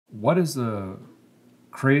what is the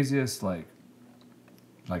craziest like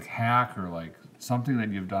hack or like something that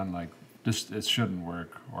you've done like this it shouldn't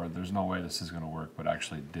work or there's no way this is going to work but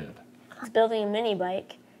actually did? I was building a mini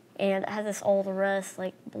bike and it had this old rust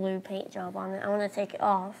like blue paint job on it. I want to take it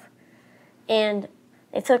off, and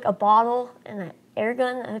they took a bottle and an air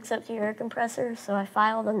gun that hooks up to your air compressor. So I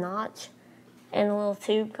filed a notch and a little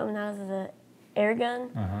tube coming out of the air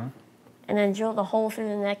gun, and then drilled a hole through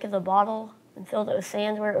the neck of the bottle and filled it with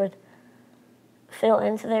sand where it would fill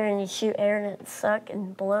into there, and you shoot air and it'd suck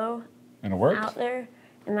and blow And it worked? out there.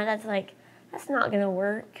 And my dad's like, that's not going to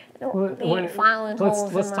work. Don't be filing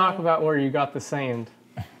holes. Let's talk about where you got the sand.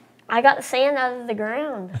 I got the sand out of the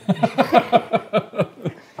ground.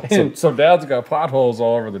 So Dad's got potholes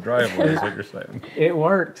all over the driveway, is what you're saying. It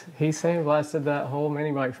worked. He sandblasted that whole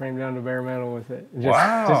mini bike frame down to bare metal with it.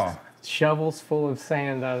 Wow. Just shovels full of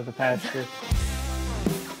sand out of the pasture.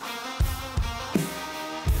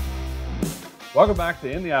 Welcome back to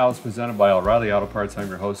In the Aisles, presented by Reilly Auto Parts. I'm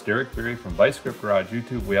your host, Derek Bieri from Vice Grip Garage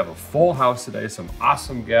YouTube. We have a full house today, some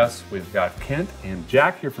awesome guests. We've got Kent and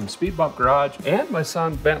Jack here from Speed Bump Garage, and my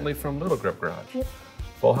son Bentley from Little Grip Garage. Yep.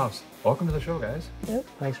 Full house. Welcome to the show, guys. Yep.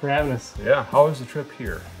 Thanks for having us. Yeah, how was the trip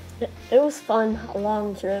here? It was fun, a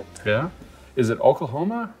long trip. Yeah? Is it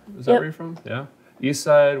Oklahoma? Is that Yep. where you're from? Yeah? East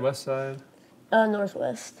side, west side?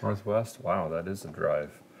 Northwest. Northwest? Wow, that is a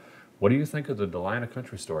drive. What do you think of the Delina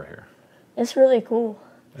Country Store here? It's really cool.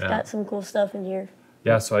 It's Yeah. got some cool stuff in here.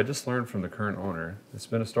 Yeah, so I just learned from the current owner. It's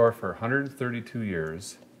been a store for 132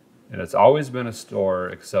 years, and it's always been a store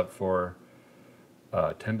except for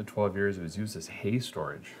 10 to 12 years it was used as hay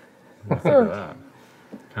storage. What do you think of that?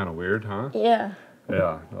 Kind of weird, huh? Yeah.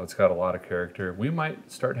 Yeah, no, it's got a lot of character. We might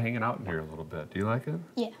start hanging out in here a little bit. Do you like it?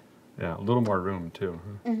 Yeah. Yeah, a little more room too.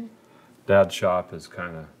 Huh? Dad's shop is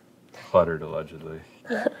kind of cluttered, allegedly.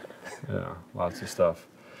 Yeah, lots of stuff.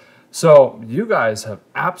 So you guys have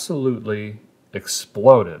absolutely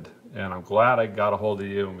exploded, and I'm glad I got a hold of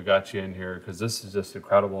you and we got you in here because this is just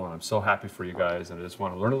incredible, and I'm so happy for you guys. And I just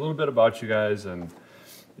want to learn a little bit about you guys and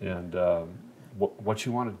what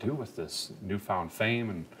you want to do with this newfound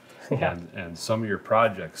fame and some of your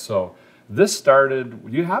projects. So this started.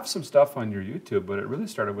 You have some stuff on your YouTube, but it really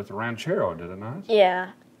started with the Ranchero, did it not?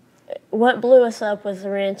 Yeah. What blew us up was the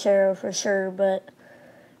Ranchero for sure, but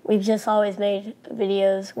we've just always made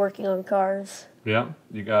videos working on cars. Yeah,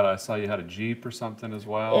 I saw you had a Jeep or something as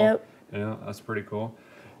well. Yep. Yeah, that's pretty cool.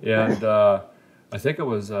 And I think it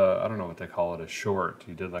was, I don't know what they call it, a short.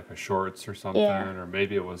 You did like a shorts or something, or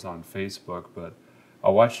maybe it was on Facebook. But I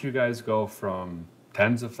watched you guys go from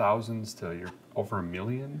tens of thousands to you're over 1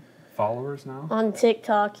 million followers now. On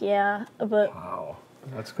TikTok, yeah. But Wow,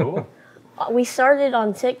 that's cool. we started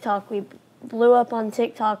on TikTok. We blew up on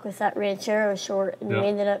TikTok with that Ranchero short, and we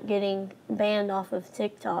ended up getting banned off of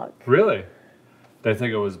TikTok. Really? They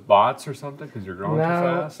think it was bots or something because you're growing too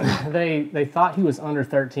fast? They thought he was under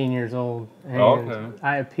 13 years old, and Okay.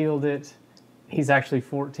 I appealed it. He's actually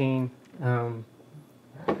 14.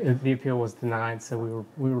 The appeal was denied, so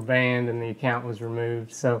we were banned, and the account was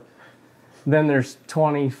removed. So then there's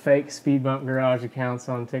 20 fake Speed Bump Garage accounts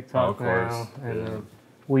on TikTok now, and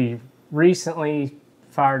we recently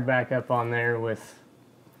fired back up on there with.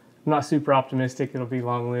 I'm not super optimistic it'll be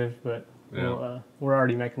long lived, but. We're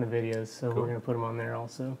already making the videos, so we're going to put them on there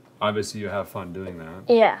also. Obviously, you have fun doing that.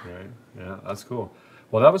 Yeah. Right? Yeah, that's cool.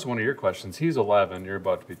 Well, that was one of your questions. He's 11. You're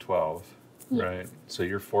about to be 12, right? So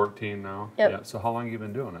you're 14 now? Yep. Yeah. So how long have you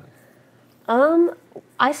been doing it?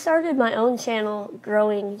 I started my own channel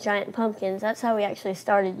growing giant pumpkins. That's how we actually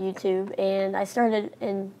started YouTube, and I started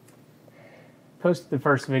in Posted the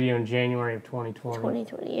first video in January of 2020.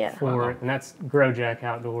 2020, yeah. And that's Grow Jack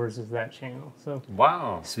Outdoors is that channel. So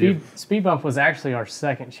Wow. Speed Bump was actually our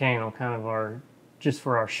second channel, kind of just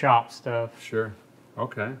for our shop stuff. Sure.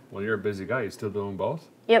 Okay. Well, you're a busy guy. You still doing both?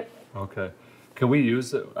 Yep. Okay. Can we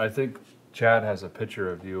use it? I think Chad has a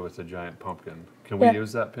picture of you with a giant pumpkin. Can we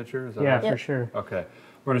use that picture? Is that Yeah, right? for sure. Okay.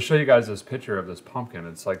 We're going to show you guys this picture of this pumpkin.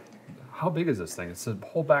 It's like, how big is this thing? It's the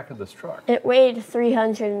whole back of this truck. It weighed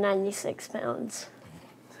 396 pounds.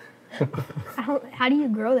 How do you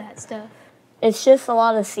grow that stuff? It's just a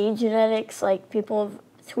lot of seed genetics. Like, people have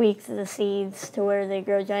tweaked the seeds to where they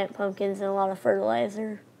grow giant pumpkins and a lot of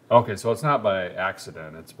fertilizer. Okay, so it's not by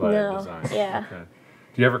accident. It's by design. Yeah. Okay.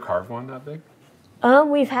 Do you ever carve one that big?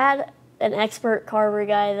 We've had an expert carver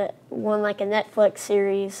guy that won like a Netflix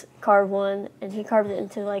series carve one, and he carved it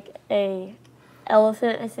into like a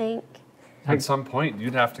elephant, I think. At some point,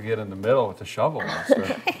 you'd have to get in the middle with a shovel. And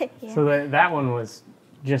start. So that one was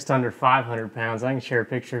just under 500 pounds. I can share a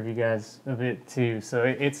picture of you guys of it too. So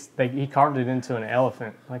he carved it into an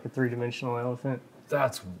elephant, like a 3-dimensional elephant.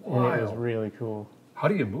 That's and wild. it was really cool. How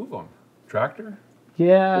do you move them? Tractor?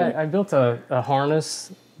 Yeah, I built a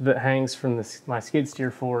harness that hangs from my skid steer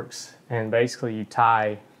forks, and basically you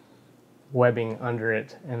tie webbing under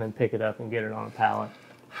it and then pick it up and get it on a pallet.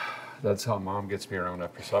 That's how Mom gets me around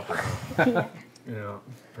after supper. Yeah,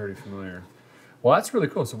 pretty familiar. Well, that's really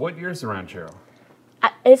cool. So what year is the Ranchero?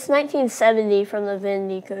 It's 1970 from the VIN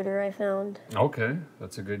decoder I found. Okay,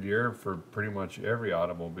 that's a good year for pretty much every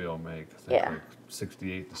automobile make. I think like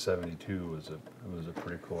 68 to 72 was a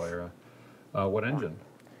pretty cool era. What engine?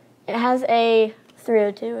 It has a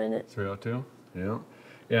 302 in it. 302? Yeah.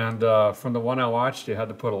 And from the one I watched, you had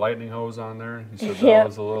to put a lightning hose on there. You said that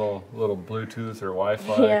was a little Bluetooth or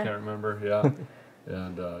Wi-Fi, I can't remember. Yeah.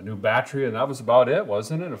 And new battery, and that was about it,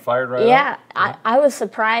 wasn't it? It fired right up? Yeah, I was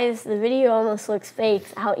surprised. The video almost looks fake,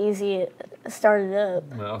 how easy it started up.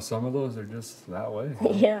 Well, some of those are just that way.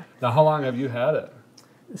 Yeah. Now, how long have you had it?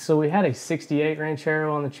 So we had a 68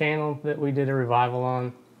 Ranchero on the channel that we did a revival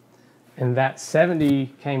on, and that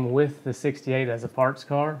 70 came with the 68 as a parts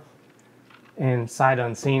car. And sight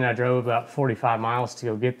unseen, I drove about 45 miles to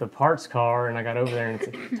go get the parts car, and I got over there, and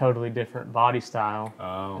it's a totally different body style.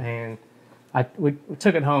 Oh. And we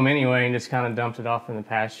took it home anyway and just kind of dumped it off in the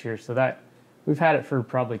pasture. So that we've had it for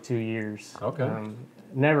probably 2 years. Okay.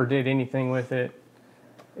 Never did anything with it.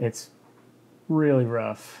 It's really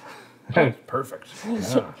rough. Oh, perfect.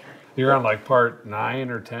 Yeah. You're on like part 9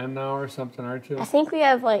 or 10 now or something, aren't you? I think we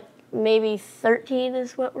have like maybe 13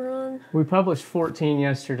 is what we're on. We published 14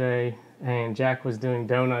 yesterday, and Jack was doing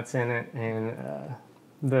donuts in it, and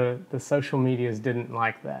the social medias didn't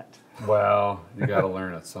like that. Well, you got to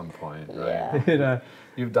learn at some point, right? Yeah.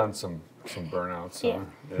 You've done some burnouts, Yeah.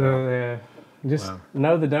 huh? So just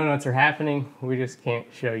know the donuts are happening. We just can't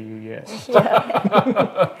show you yet.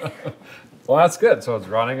 Well, that's good. So it's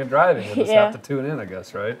running and driving. You just have to tune in, I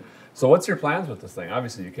guess, right? So what's your plans with this thing?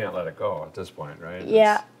 Obviously, you can't let it go at this point, right?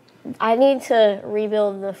 Yeah. I need to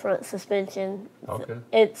rebuild the front suspension. Okay.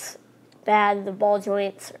 It's bad. The ball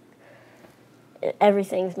joints,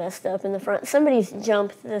 everything's messed up in the front. Somebody's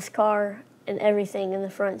jumped this car, and everything in the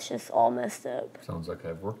front's just all messed up. Sounds like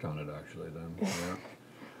I've worked on it, actually, then. Yeah.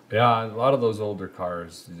 Yeah, a lot of those older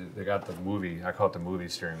cars, they got the movie, I call it the movie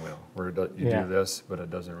steering wheel, where you do this, but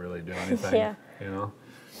it doesn't really do anything. Yeah. You know?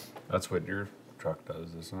 That's what your truck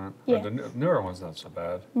does, isn't it? Yeah. Or the newer one's not so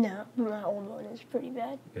bad. No, my old one is pretty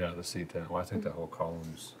bad. Yeah, the C10. Well, I think that whole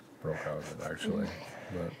column's broke out of it, actually.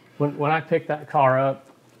 But When I picked that car up,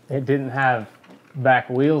 it didn't have back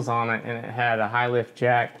wheels on it, and it had a high lift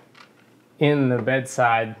jack in the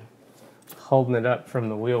bedside holding it up from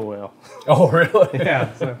the wheel well. oh, really?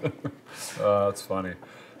 Yeah. So. That's funny.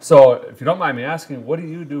 So, if you don't mind me asking, what do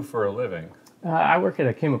you do for a living? I work at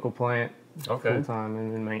a chemical plant Okay. full time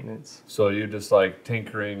and in maintenance. So you just like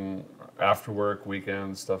tinkering after work,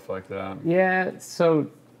 weekends, stuff like that? Yeah, so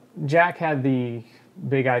Jack had the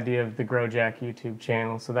big idea of the Grow Jack YouTube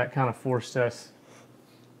channel, so that kind of forced us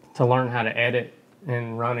to learn how to edit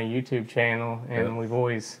and run a YouTube channel, and we've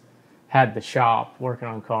always had the shop working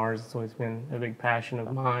on cars. It's always been a big passion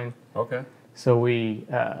of mine. Okay. So we,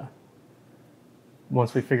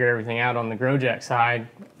 once we figured everything out on the Grow Jack side,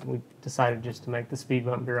 we decided just to make the Speed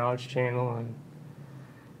Bump Garage channel, and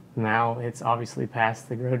now it's obviously passed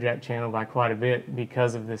the Grow Jack channel by quite a bit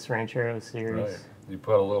because of this Ranchero series. Right. You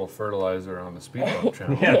put a little fertilizer on the Speed Bump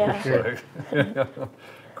channel. Yeah, for sure.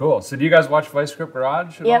 Cool. So do you guys watch Vice Grip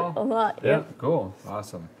Garage at all? Yep, a lot. Yeah, Yep. cool.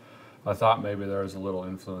 Awesome. I thought maybe there was a little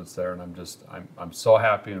influence there, and I'm so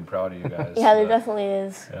happy and proud of you guys. Yeah, there definitely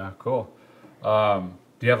is. Yeah, cool.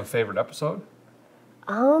 Do you have a favorite episode?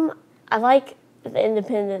 I like the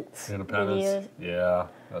Independence videos. Yeah,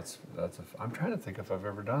 I'm trying to think if I've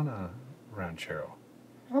ever done a Ranchero.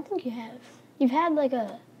 I don't think you have. You've had like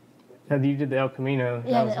a... You did the El Camino.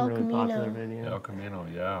 Yeah, that was the a El really Camino. popular video. El Camino,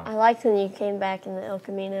 yeah. I liked when you came back in the El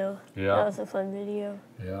Camino. Yeah. That was a fun video.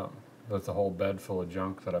 Yeah. That's a whole bed full of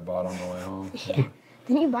junk that I bought on the way home. Yeah.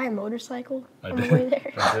 Didn't you buy a motorcycle I on did. the way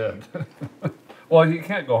there? I did. Well, you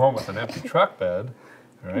can't go home with an empty truck bed,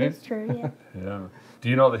 right? That's true, yeah. Yeah. Do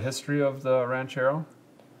you know the history of the Ranchero?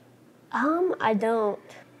 I don't.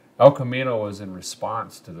 El Camino was in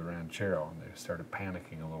response to the Ranchero, and they started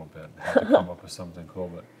panicking a little bit and had to come up with something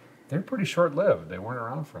cool, but they're pretty short-lived. They weren't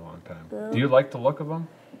around for a long time. Do you like the look of them?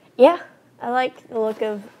 Yeah, I like the look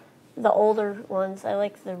of the older ones. I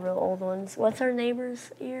like the real old ones. What's our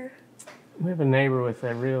neighbor's ear? We have a neighbor with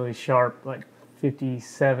a really sharp, like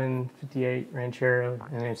 57, 58 Ranchero,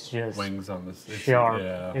 and it's just Wings on this. sharp.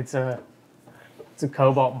 Yeah. It's a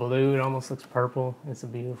cobalt blue. It almost looks purple. It's a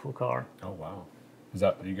beautiful car. Oh, wow.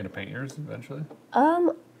 Are you going to paint yours eventually?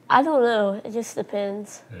 I don't know. It just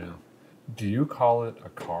depends. Yeah. Do you call it a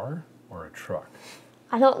car or a truck?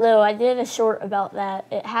 I don't know. I did a short about that.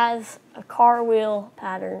 It has a car wheel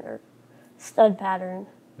pattern or stud pattern.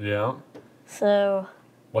 Yeah. So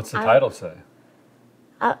What's the title say?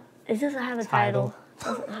 it doesn't have a title. It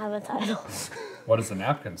doesn't have a title. What does the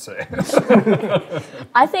napkin say?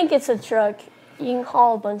 I think it's a truck. You can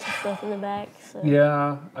haul a bunch of stuff in the back. So.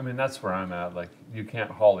 Yeah, I mean, that's where I'm at. Like, you can't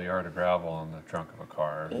haul a yard of gravel on the trunk of a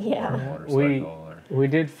car Yeah. or a motorcycle. We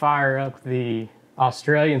did fire up the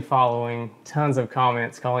Australian following, tons of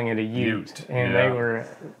comments calling it a ute, and yeah.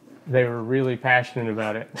 they were really passionate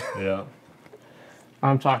about it. Yeah.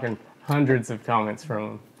 I'm talking hundreds of comments from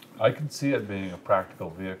them. I can see it being a practical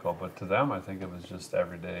vehicle, but to them, I think it was just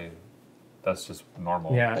everyday. That's just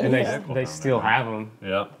normal. Yeah, and they still have them.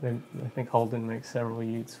 Yeah. I think Holden makes several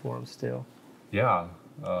utes for them still. Yeah,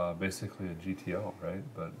 basically a GTO, right?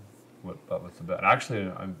 But with the bed.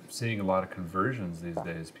 Actually, I'm seeing a lot of conversions these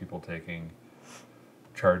days. People taking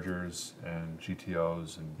Chargers and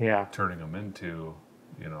GTOs and turning them into,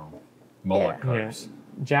 mullet cars.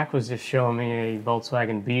 Yeah. Jack was just showing me a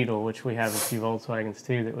Volkswagen Beetle, which we have a few Volkswagens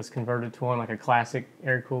too, that was converted to one, like a classic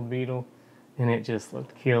air-cooled Beetle, and it just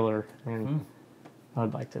looked killer. And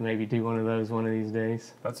I'd like to maybe do one of those one of these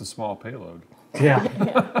days. That's a small payload. Yeah.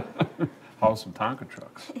 Haul some Tonka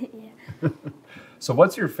trucks. Yeah. So what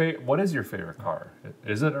is your favorite car?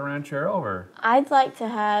 Is it a Ranchero or? I'd like to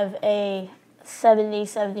have a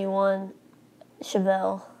 71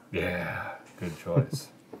 Chevelle. Yeah, good choice.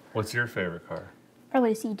 What's your favorite car?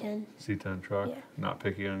 Probably a C10. C10 truck? Yeah. Not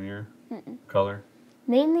picky on your color?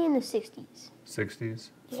 Mainly in the 60s. 60s?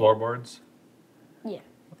 Yeah. Floorboards? Yeah.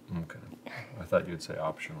 Okay. I thought you'd say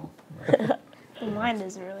optional. Mine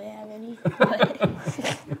doesn't really have any.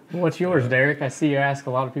 What's yours, Derek? I see you ask a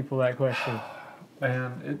lot of people that question.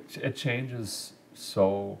 Man, it changes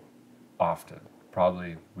so often,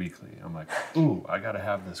 probably weekly. I'm like, ooh, I got to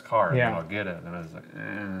have this car, and then I'll get it. And I was like,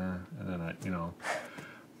 and then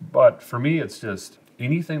But for me, it's just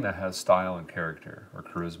anything that has style and character or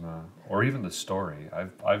charisma or even the story.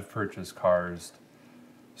 I've purchased cars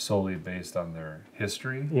solely based on their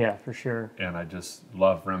history. Yeah, for sure. And I just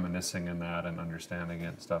love reminiscing in that and understanding it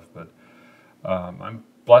and stuff. But I'm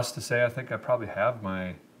blessed to say I think I probably have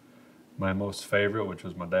my most favorite, which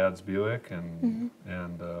was my dad's Buick and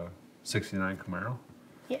 69 Camaro.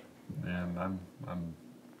 Yeah. And I'm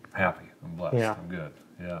happy. I'm blessed. Yeah. I'm good.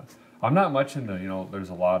 Yeah. I'm not much into, there's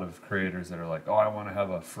a lot of creators that are like, oh, I want to have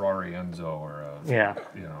a Ferrari Enzo or I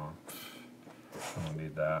don't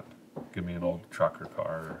need that. Give me an old truck or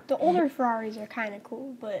car. The older Ferraris are kind of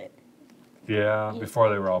cool, but... Yeah, before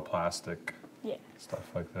they were all plastic. Yeah. Stuff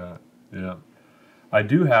like that. Yeah. I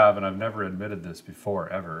do have, and I've never admitted this before,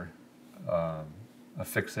 ever, a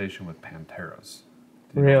fixation with Panteras.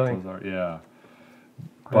 Do you know Really? what those are? Yeah.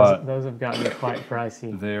 But those have gotten quite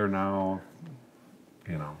pricey. they are now,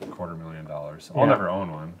 $250,000. I'll never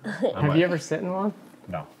own one. Have you ever sit in one?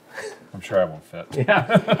 No. I'm sure I won't fit.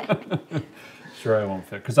 Yeah. Sure I won't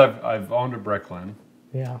fit. Because I've owned a Bricklin.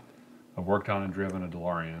 Yeah. I've worked on and driven a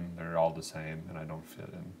DeLorean. They're all the same, and I don't fit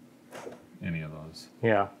in any of those.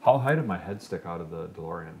 Yeah. How high did my head stick out of the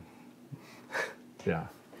DeLorean? Yeah.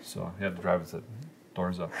 So I had to drive with the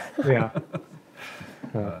doors up. Yeah.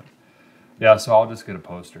 Yeah, so I'll just get a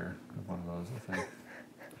poster of one of those, I think.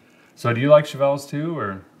 So do you like Chevelles too,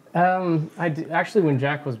 or? Actually, when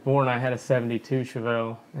Jack was born, I had a 72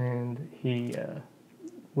 Chevelle, and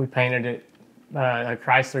we painted it a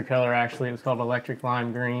Chrysler color. Actually, it was called electric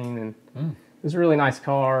lime green, and it was a really nice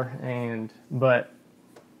car. But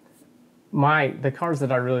the cars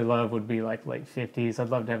that I really love would be like late 50s. I'd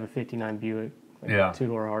love to have a 59 Buick, like a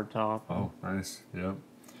two-door hardtop. Oh, nice. Yeah.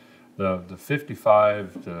 The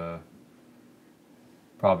 55 to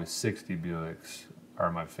probably 60 Buicks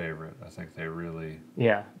are my favorite. I think they really,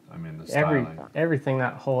 yeah. I mean, the styling. Everything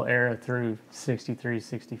that whole era through 63,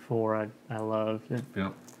 64, I loved it.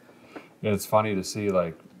 Yeah. Yeah, it's funny to see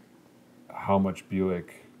like how much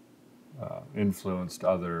Buick influenced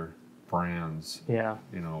other brands. Yeah.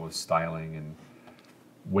 With styling and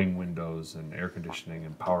wing windows and air conditioning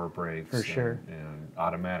and power brakes. For sure. And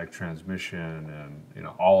automatic transmission and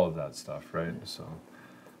all of that stuff, right? So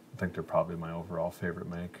I think they're probably my overall favorite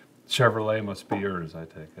make. Chevrolet must be yours, I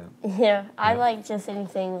take it. Yeah, I like just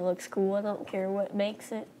anything that looks cool. I don't care what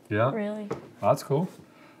makes it. Yeah. Really. Oh, that's cool.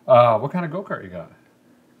 What kind of go-kart you got?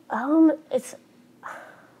 It's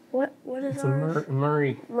what is It's ours? a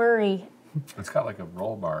Murray. Murray. It's got like a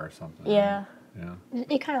roll bar or something. Yeah. Right? Yeah.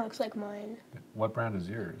 It kind of looks like mine. What brand is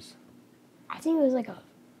yours? I think it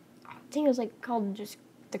was called just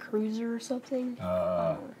the Cruiser or something.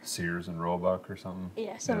 Sears and Roebuck or something?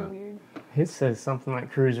 Yeah, something weird. It says something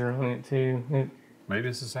like cruiser on it too. Maybe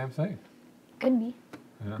it's the same thing. Could be.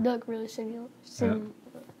 Yeah. They look really similar.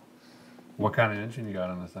 What kind of engine you got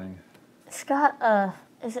on the thing? It's got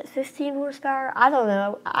is it 15 horsepower? I don't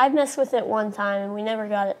know. I messed with it one time and we never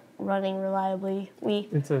got it running reliably.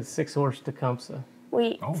 It's a 6-horse Tecumseh.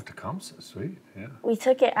 Oh, Tecumseh, sweet. Yeah. We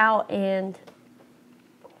took it out and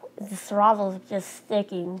the throttle's just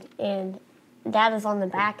sticking and Dad is on the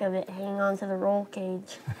back of it hanging on to the roll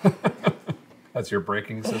cage. That's your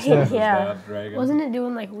braking system? Yeah. Dad dragging? Wasn't it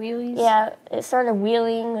doing like wheelies? Yeah, it started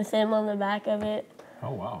wheeling with him on the back of it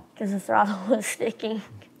Oh, wow. because the throttle was sticking.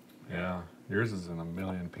 Yeah. Yours is in a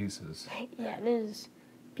million pieces. Yeah, there's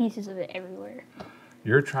pieces of it everywhere.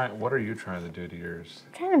 What are you trying to do to yours?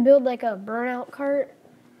 I'm trying to build like a burnout cart.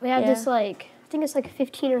 We have Yeah. this like, I think it's like a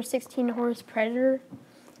 15 or 16 horse Predator,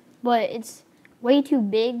 but it's way too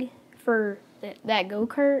big for that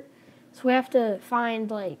go-kart. So we have to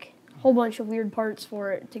find like a whole bunch of weird parts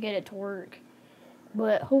for it to get it to work.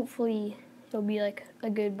 But hopefully it'll be like a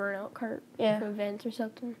good burnout cart Yeah. for events or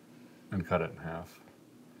something. And cut it in half.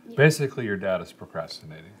 Basically, your dad is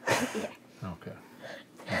procrastinating. Yeah. Okay.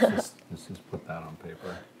 Let's just put that on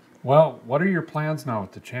paper. Well, what are your plans now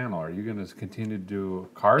with the channel? Are you going to continue to do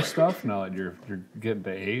car stuff now that you're getting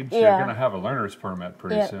to age? You're Yeah. going to have a learner's permit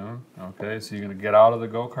pretty Yeah. soon. Okay, so you're going to get out of the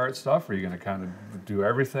go-kart stuff, or are you going to kind of do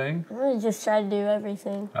everything? I'm going to just try to do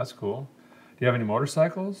everything. That's cool. Do you have any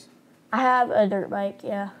motorcycles? I have a dirt bike,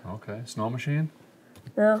 yeah. Okay. Snow machine?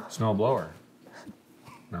 No. Snow blower?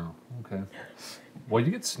 No. Okay. Well,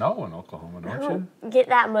 you get snow in Oklahoma, I don't you? don't get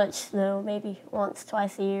that much snow, maybe once,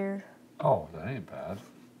 twice a year. Oh, that ain't bad.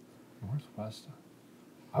 Northwest.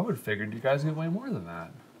 I would have figured you guys get way more than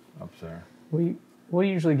that up there. We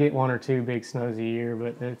usually get 1 or 2 big snows a year,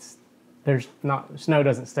 but snow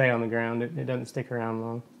doesn't stay on the ground. It doesn't stick around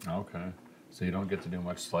long. Okay. So you don't get to do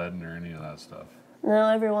much sledding or any of that stuff. No,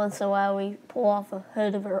 every once in a while we pull off a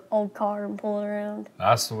hood of our old car and pull it around.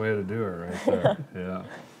 That's the way to do it right there. Yeah.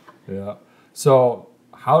 Yeah. So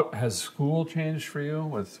how has school changed for you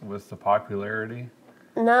with the popularity?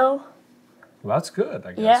 No, Well, that's good,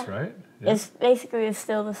 I guess, Yeah. right? it's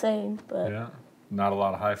still the same, but Yeah. Not a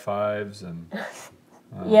lot of high fives and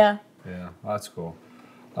yeah. yeah, that's cool.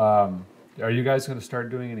 Are you guys going to start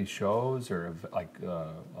doing any shows or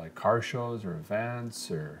like car shows or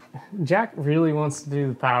events or? Jack really wants to do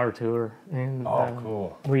the power tour, and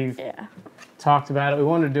Cool. we've Yeah. talked about it. We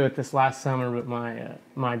wanted to do it this last summer, but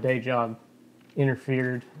my day job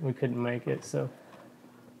interfered. We couldn't make it, so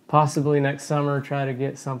possibly next summer try to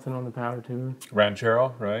get something on the power tour.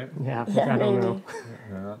 Ranchero, right? Yeah, Yeah, I don't maybe. know.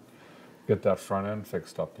 Yeah. Get that front end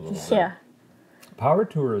fixed up a little bit. Yeah. Power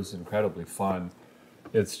tour is incredibly fun.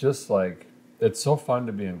 It's just like, it's so fun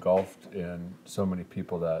to be engulfed in so many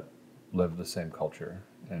people that live the same culture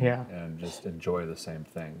and, Yeah. and just enjoy the same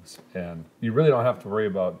things. And you really don't have to worry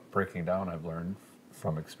about breaking down, I've learned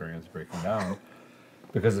from experience breaking down.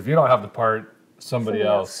 Because if you don't have the part, somebody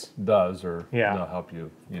else does, or Yeah. they'll help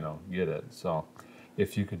you, get it. So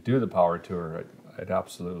if you could do the power tour, I'd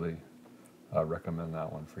absolutely recommend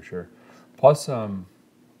that one for sure. Plus, I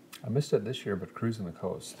missed it this year, but Cruising the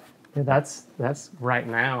Coast. Yeah, that's right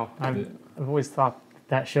now. I've always thought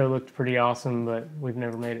that show looked pretty awesome, but we've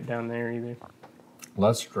never made it down there either.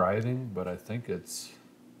 Less driving, but I think it's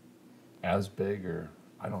as big, or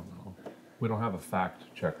I don't know. We don't have a fact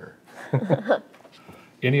checker.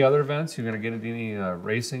 Any other events? You're going to get into any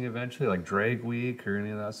racing eventually, like Drag Week or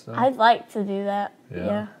any of that stuff? I'd like to do that.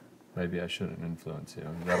 Yeah. Maybe I shouldn't influence you.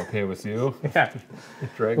 Is that okay with you? Yeah.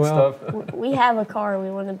 Drag Well, stuff? We have a car we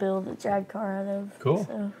want to build a drag car out of. Cool.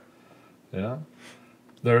 So. Yeah.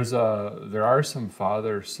 There are some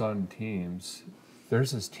father-son teams.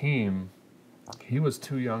 There's this team, he was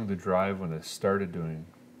too young to drive when they started doing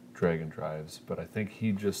drag and drives, but I think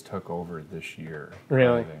he just took over this year.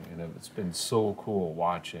 Really? Driving, and it's been so cool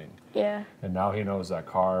watching. Yeah. And now he knows that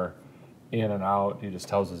car in and out. He just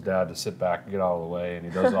tells his dad to sit back and get out of the way, and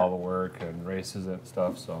he does all the work and races it and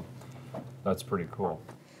stuff, so that's pretty cool.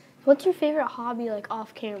 What's your favorite hobby like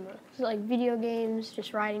off camera? Is it like video games,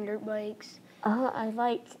 just riding dirt bikes? I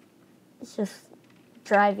like just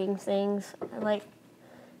driving things.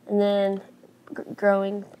 And then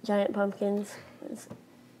growing giant pumpkins.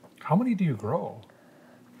 How many do you grow?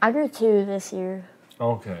 I grew 2 this year.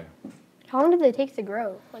 Okay. How long do they take to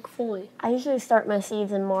grow, like fully? I usually start my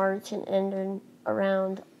seeds in March and end in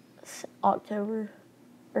around October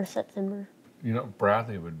or September.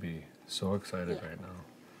 Bradley would be so excited right now.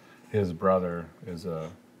 His brother is a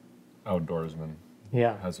outdoorsman.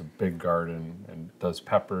 Yeah. Has a big garden and does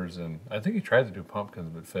peppers, and I think he tried to do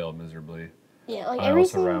pumpkins but failed miserably. Yeah, like I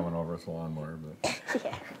also everything. ran one over with a lawnmower, but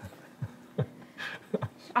Yeah.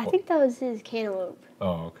 I think that was his cantaloupe.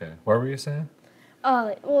 Oh, okay. What were you saying?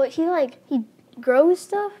 Well, he grows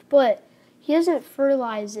stuff, but he doesn't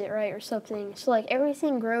fertilize it right or something. So like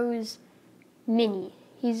everything grows mini.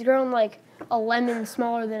 He's grown like a lemon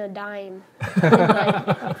smaller than a dime. And,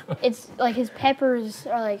 like, it's like his peppers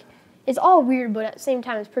are like, it's all weird, but at the same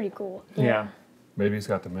time it's pretty cool. Yeah. Maybe he's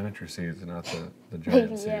got the miniature seeds and not the Maybe,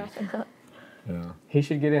 giant yeah. seeds. Yeah. He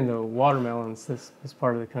should get into watermelons. This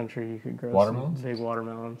part of the country, you could grow Watermelons? some big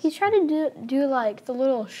watermelons. He's tried to do like the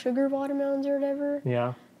little sugar watermelons or whatever.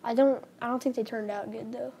 Yeah. I don't think they turned out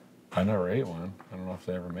good though. I never ate one. I don't know if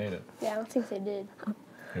they ever made it. Yeah, I don't think they did.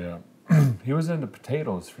 Yeah. He was into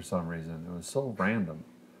potatoes for some reason. It was so random.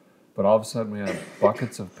 But all of a sudden we had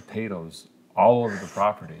buckets of potatoes all over the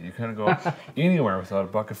property. You couldn't go anywhere without a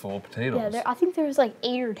bucket full of potatoes. Yeah, I think there was like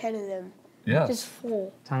 8 or 10 of them. Yes. Just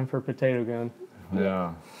full. Time for a potato gun.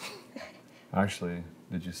 Yeah. Actually,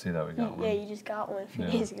 did you see that we got one? Yeah, you just got one a few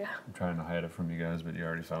Yeah. days ago. I'm trying to hide it from you guys, but you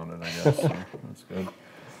already found it, I guess. So that's good.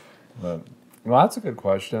 But well, that's a good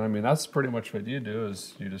question. I mean, that's pretty much what you do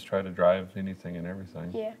is you just try to drive anything and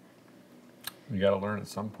everything. Yeah. You got to learn at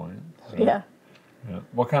some point. Right? Yeah. Yeah.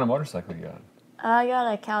 What kind of motorcycle you got? I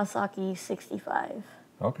got a Kawasaki 65.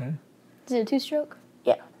 Okay. Is it a 2-stroke?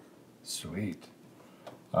 Yeah. Sweet.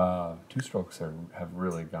 Two-strokes have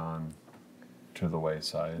really gone to the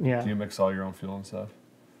wayside. Yeah. Do you mix all your own fuel and stuff?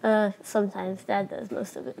 Sometimes Dad does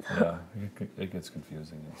most of it. Yeah. It gets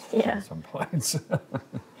confusing Yeah. at some points.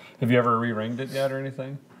 Have you ever re-ringed it yet or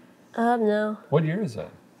anything? No. What year is it?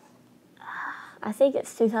 I think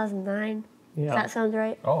it's 2009. Yeah. Does that sound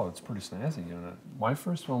right? Oh, it's a pretty snazzy unit. My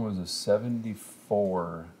first one was a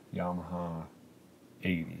 74 Yamaha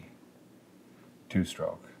 80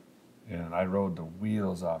 two-stroke. And I rode the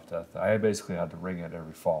wheels off that. I basically had to ring it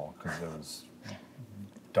every fall because it was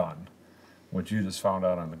done, which you just found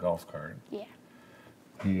out on the golf cart. Yeah.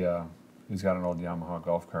 He's got an old Yamaha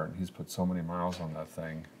golf cart, and he's put so many miles on that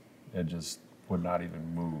thing, it just would not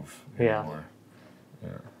even move anymore. Yeah.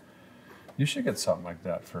 You should get something like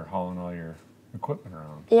that for hauling all your equipment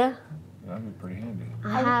around. Yeah. That'd be pretty handy.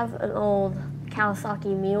 I have an old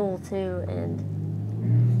Kawasaki Mule too,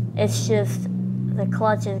 and it's just the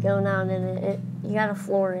clutch is going out in it. You gotta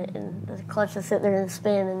floor it, and the clutch will sit there and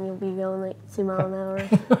spin, and you'll be going like 2 miles an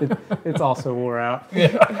hour. It's also wore out.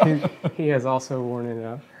 Yeah. He has also worn it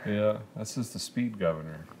out. Yeah, that's just the speed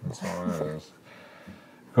governor. That's all it is.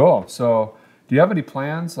 Cool. So, do you have any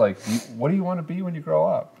plans? Like, what do you want to be when you grow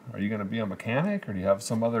up? Are you going to be a mechanic, or do you have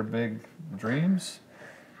some other big dreams?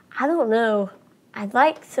 I don't know. I'd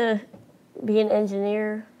like to be an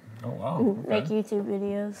engineer, Oh wow. and make Okay. YouTube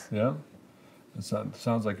videos. Yeah. That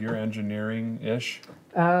sounds like you're engineering-ish.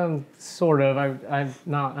 Sort of.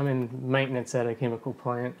 I'm in maintenance at a chemical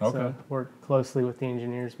plant. Okay. So I work closely with the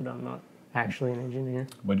engineers, but I'm not actually an engineer.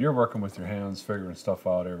 But you're working with your hands, figuring stuff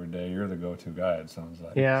out every day. You're the go-to guy, it sounds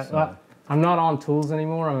like. Yeah. So, I'm not on tools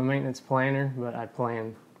anymore. I'm a maintenance planner, but I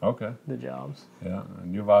plan okay. the jobs. Yeah,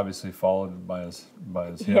 and you've obviously followed by his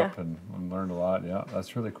hip Yeah. and learned a lot. Yeah,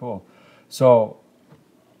 that's really cool. So,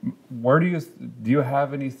 where do you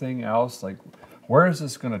have anything else? Like, where is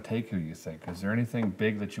this going to take you? You think? Is there anything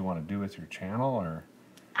big that you want to do with your channel, or?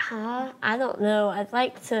 I don't know. I'd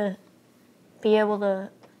like to be able to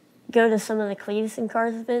go to some of the Cletus and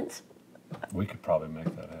Cars events We could probably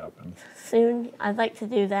make that happen. soon. I'd like to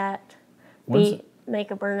do that. When's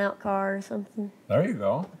Make a burnout car or something. There you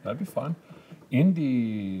go. That'd be fun.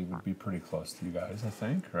 Indy would be pretty close to you guys, I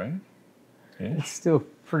think, right? Yeah, It's still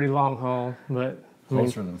pretty long haul, but I mean,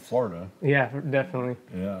 closer than Florida. yeah, definitely.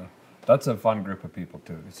 Yeah, that's a fun group of people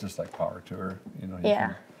too. It's just like Power Tour, you know. You Yeah.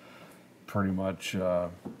 can pretty much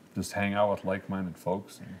just hang out with like-minded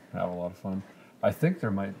folks and have a lot of fun. I think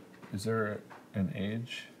is there an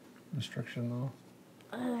age restriction though?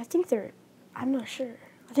 I think I'm not sure.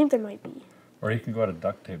 I think there might be. Or you can go to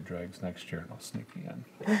duct tape drags next year and I'll sneak you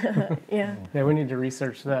in. Yeah. Yeah, we need to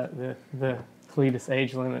research that the Cletus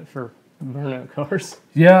age limit for burnout cars.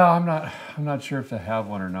 Yeah, I'm not sure if they have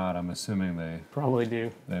one or not. I'm assuming Probably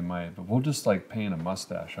do. they might, but we'll just like paint a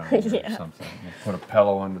mustache on it or Yeah. something. We'll put a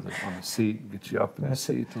pillow on the seat and get you up in the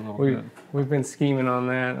seat a little bit. We've been scheming on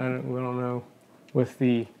that. we don't know. With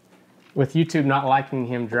YouTube not liking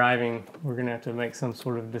him driving, we're gonna have to make some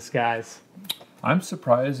sort of disguise. I'm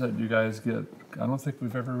surprised that you guys I don't think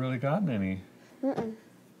we've ever really gotten any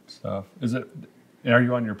stuff. Are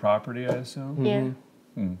you on your property, I assume?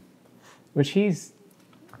 Yeah. Which he's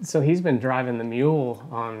been driving the mule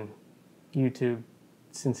on YouTube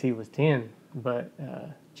since he was 10, but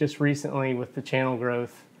just recently with the channel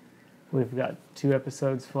growth, we've got 2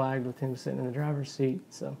 episodes flagged with him sitting in the driver's seat.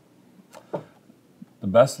 So The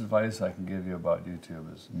best advice I can give you about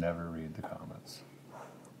YouTube is never read the comments.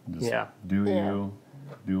 Just do you,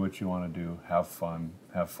 do what you want to do, have fun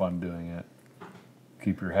doing it.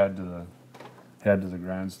 Keep your head to the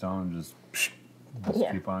grindstone, just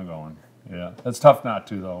keep on going. Yeah, it's tough not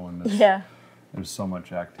to though when there's so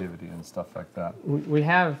much activity and stuff like that.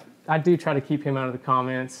 I do try to keep him out of the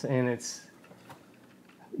comments, and it's,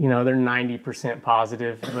 they're 90%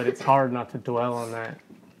 positive, but it's hard not to dwell on that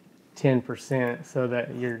 10%, so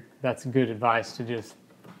that's good advice to just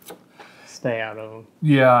stay out of them.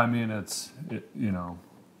 Yeah, I mean it's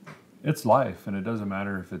life, and it doesn't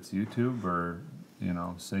matter if it's YouTube or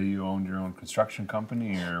say you owned your own construction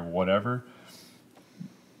company or whatever.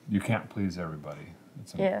 You can't please everybody.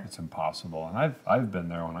 It's impossible. And I've been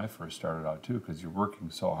there when I first started out too, because you're working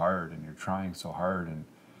so hard and you're trying so hard, and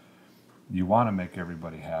you want to make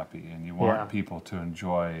everybody happy, and you want people to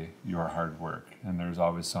enjoy your hard work. And there's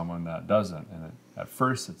always someone that doesn't. And at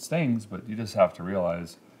first it stings, but you just have to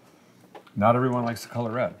realize not everyone likes the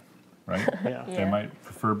color red, right? They might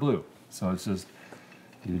prefer blue. So it's just,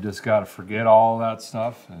 you just got to forget all that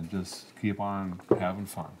stuff and just keep on having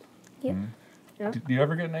fun. Yeah. Do you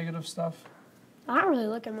ever get negative stuff? I don't really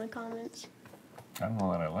look at my comments. I don't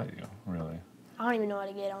know that I let you, really. I don't even know how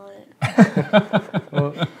to get on it.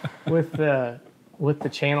 Well, with the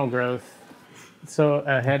channel growth, so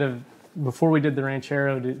before we did the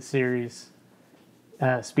Ranchero series,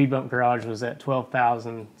 Speed Bump Garage was at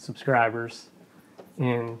 12,000 subscribers,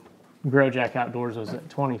 and Grow Jack Outdoors was at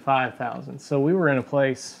 25,000. So we were in a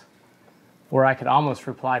place where I could almost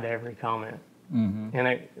reply to every comment. Mm-hmm. And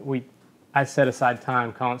I set aside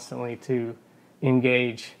time constantly to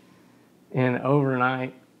engage. And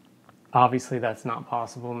overnight, obviously that's not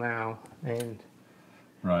possible now. And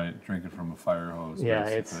right, drinking from a fire hose. Yeah,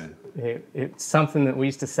 it's something that we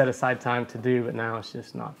used to set aside time to do, but now it's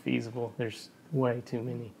just not feasible. There's way too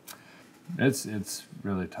many. It's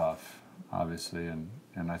really tough, obviously, and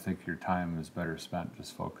I think your time is better spent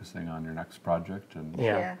just focusing on your next project and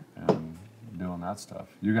doing that stuff.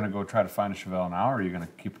 You're going to go try to find a Chevelle now, or are you going to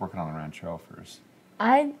keep working on the Ranchero first?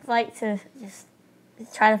 I'd like to just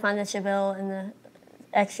try to find the Chevelle in the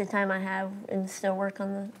extra time I have and still work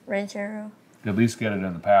on the Ranchero. At least get it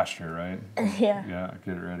in the pasture, right? Yeah. Yeah,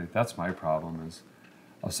 get it ready. That's my problem is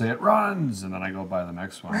I'll say it runs, and then I go buy the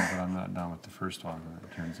next one, but I'm not done with the first one, and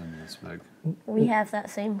it turns into this big. We have that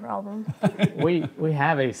same problem. We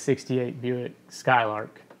have a 68 Buick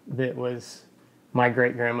Skylark that was, my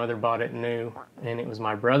great-grandmother bought it new, and it was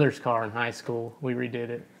my brother's car in high school. We redid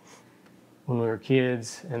it when we were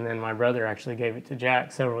kids, and then my brother actually gave it to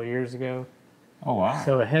Jack several years ago. Oh, wow.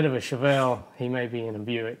 So ahead of a Chevelle, he may be in a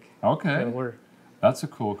Buick. Okay. So that's a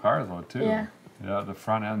cool car, though, too. Yeah. Yeah, the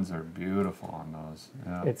front ends are beautiful on those.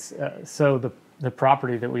 Yeah. It's so the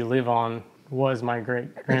property that we live on was my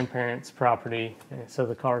great-grandparents' property, and so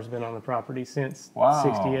the car's been on the property since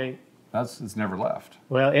 '68. It's never left.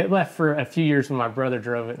 Well, it left for a few years when my brother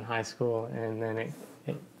drove it in high school, and then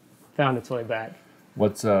it found its way back.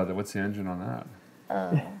 What's the engine on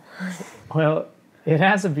that? Well, it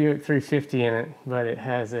has a Buick 350 in it, but it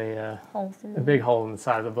has a big hole in the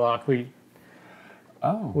side of the block. We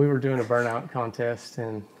were doing a burnout contest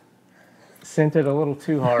and sent it a little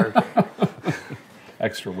too hard.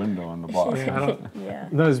 Extra window on the block. Yeah.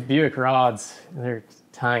 Those Buick rods, they're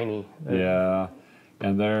tiny. Yeah,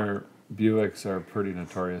 and their Buicks are pretty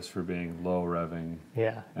notorious for being low revving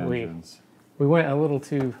engines. We went a little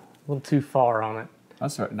too far on it.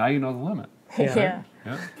 That's right. Now you know the limit. Yeah.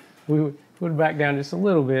 We would back down just a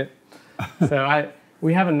little bit. So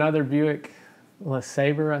we have another Buick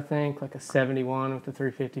LeSabre, I think, like a 71 with a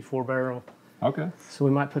 350 4-barrel. Okay. So we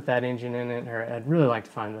might put that engine in it, or I'd really like to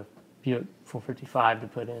find a Buick 455 to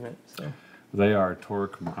put in it. So they are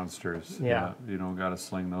torque monsters. Yeah. You don't got to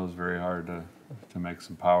sling those very hard to make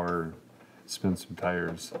some power, spin some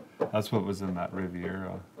tires. That's what was in that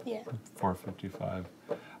Riviera. Yeah. 455.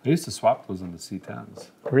 I used to swap those into C10s.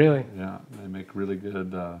 Really? Yeah, they make really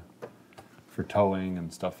good for towing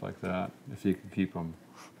and stuff like that. If you can keep them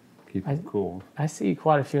cool. I see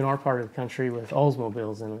quite a few in our part of the country with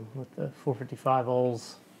Oldsmobiles in them, with the 455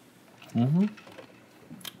 Olds. Mm-hmm.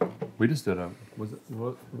 We just did wasn't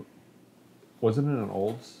it an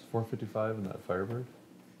Olds 455 in that Firebird?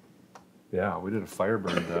 Yeah, we did a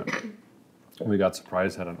Firebird that we got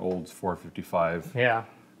surprised had an Olds 455. Yeah.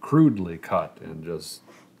 Crudely cut and just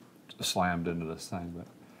slammed into this thing. But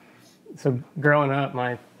so growing up,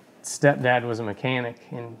 my stepdad was a mechanic,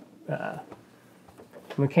 and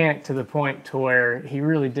mechanic to the point to where he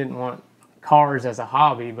really didn't want cars as a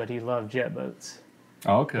hobby, but he loved jet boats.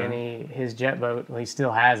 Oh, okay. And his jet boat, well, he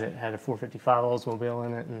still has it, had a 455 Oldsmobile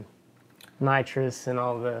in it, and nitrous and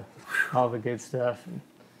all the good stuff.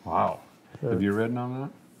 Wow. Have you ridden on that?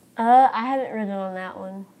 I haven't ridden on that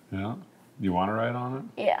one. Yeah. You want to ride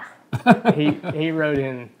on it? Yeah. He rode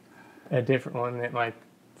in a different one that my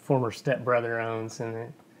former stepbrother owns,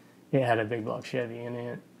 and it had a big block Chevy in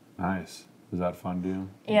it. Nice. Is that fun to you?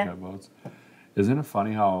 Yeah. Jet boats? Isn't it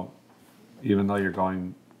funny how, even though you're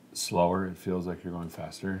going slower, it feels like you're going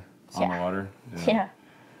faster on the water? Yeah.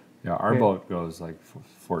 Yeah, our boat goes like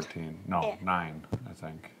 14. No, Yeah. 9, I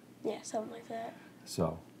think. Yeah, something like that.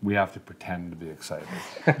 So we have to pretend to be excited.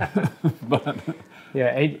 But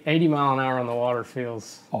Yeah, 80 mile an hour on the water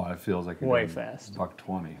feels it feels like you're way doing fast.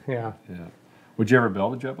 $120. Yeah. Yeah. Would you ever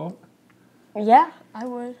build a jet boat? Yeah, I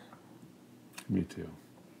would. Me too.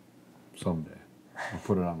 Someday. I'll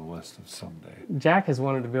put it on the list of someday. Jack has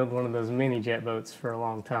wanted to build one of those mini jet boats for a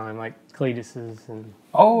long time, like Cletus's and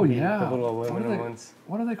Oh, the yeah. little What do aluminum they- ones.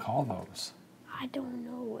 What do they call those? I don't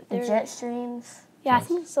know. The jet streams. Yeah, I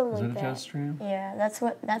think it's something Is like it a that. jet stream? Yeah,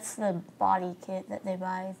 that's the body kit that they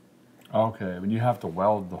buy. Okay, when you have to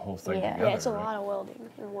weld the whole thing Yeah. together. Yeah, it's a right? lot of welding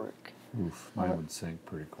and work. Oof, mine would sink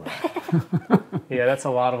pretty quick. Yeah, that's a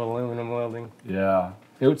lot of aluminum welding. Yeah.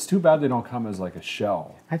 It's too bad they don't come as like a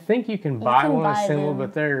shell. I think you can buy can one buy assembled, them.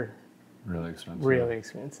 but they're Really expensive. really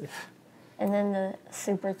expensive. And then the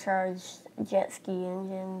supercharged jet ski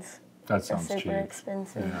engines That are sounds super cheap.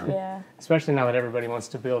 expensive. Yeah. Yeah. Especially now that everybody wants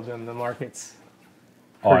to build them, the market's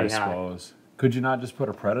Oh, I pretty high. suppose. Could you not just put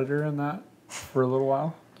a Predator in that for a little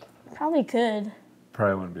while? Probably could.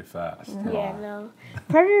 Probably wouldn't be fast. Yeah, no.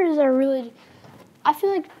 Predators are really. I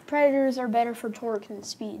feel like Predators are better for torque than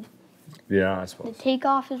speed. Yeah, I The suppose.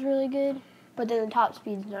 takeoff is really good, but then the top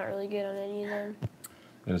speed's not really good on any of them.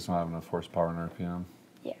 They just don't have enough horsepower and RPM.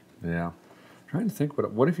 Yeah. Yeah. Trying to think,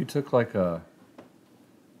 what if you took like a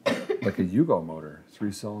Yugo motor,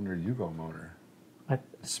 3-cylinder Yugo motor,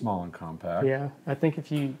 small and compact. Yeah, I think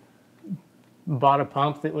if you bought a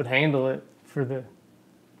pump that would handle it for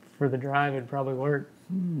the drive, it'd probably work.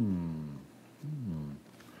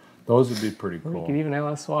 Those would be pretty Or you cool. could even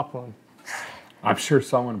LS swap one. I'm sure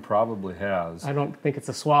someone probably has. I don't think it's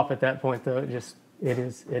a swap at that point though. It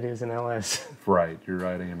is an LS. Right, you're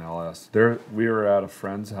riding an LS. We were at a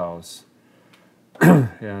friend's house,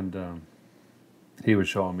 and he was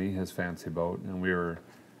showing me his fancy boat, and we were,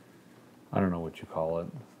 I don't know what you call it,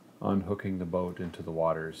 unhooking the boat into the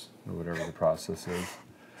waters, or whatever the process is.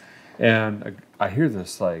 And I hear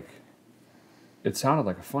this, like, it sounded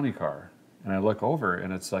like a funny car. And I look over,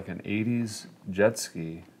 and it's like an 80s jet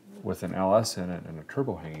ski with an LS in it and a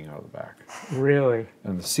turbo hanging out of the back. Really?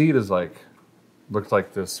 And the seat is like, looked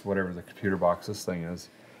like this, whatever the computer box this thing is.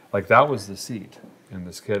 Like, that was the seat. And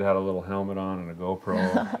this kid had a little helmet on and a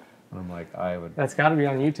GoPro. And I'm like, That's got to be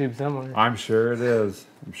on YouTube somewhere. I'm sure it is.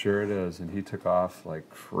 I'm sure it is. And he took off like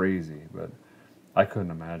crazy. But I couldn't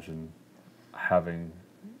imagine having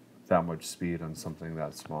that much speed on something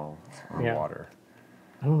that small on Yeah. water.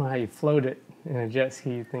 I don't know how you float it in a jet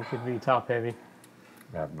ski. You'd think it'd be top heavy.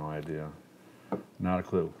 I have no idea. Not a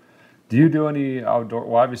clue. Do you do any outdoor?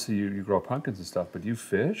 Well, obviously you grow pumpkins and stuff, but do you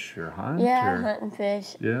fish or hunt? Yeah, I or? hunt and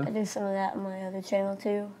fish. Yeah? I do some of that on my other channel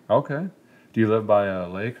too. Okay. Do you live by a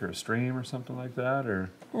lake or a stream or something like that, or?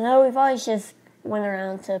 No, we've always just went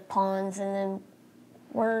around to ponds, and then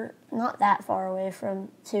we're not that far away from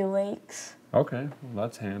 2 lakes. Okay, well,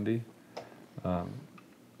 that's handy.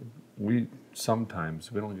 We don't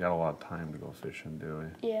get a lot of time to go fishing, do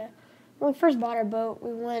we? Yeah. When we first bought our boat,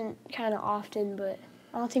 we went kind of often, but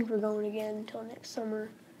I don't think we're going again until next summer.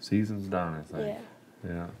 Season's done, I think.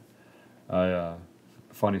 Yeah. Yeah.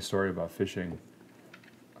 Funny story about fishing.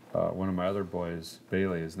 One of my other boys,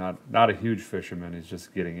 Bailey, is not a huge fisherman. He's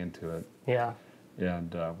just getting into it. Yeah.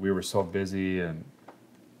 And we were so busy, and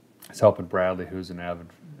I was helping Bradley, who's an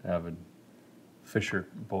avid fisher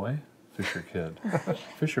kid.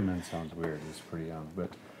 Fisherman sounds weird. He's pretty young, but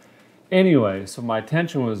anyway, so my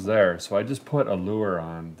attention was there. So I just put a lure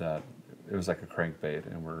on that. It was like a crankbait,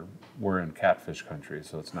 and we're in catfish country,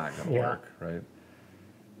 so it's not going to work, right?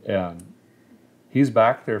 And he's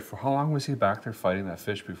back there for how long was he back there fighting that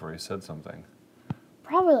fish before he said something?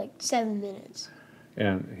 Probably like 7 minutes.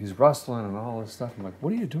 And he's rustling and all this stuff. I'm like,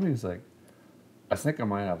 what are you doing? He's like, I think I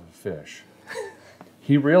might have a fish.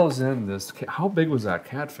 He reels in this. How big was that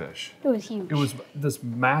catfish? It was huge. It was this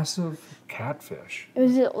massive catfish. It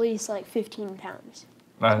was at least like 15 pounds.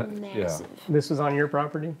 Yeah. Massive. This was on your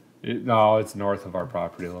property? No, it's north of our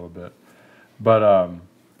property a little bit. But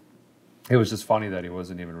it was just funny that he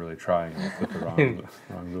wasn't even really trying to put the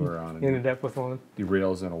wrong lure on. And Ended up with one. he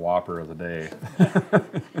reels in a whopper of the day.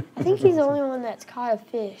 I think he's the only one that's caught a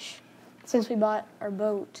fish since we bought our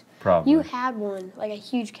boat. Probably. You had one, like a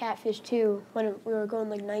huge catfish too, when we were going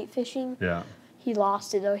like night fishing. Yeah. He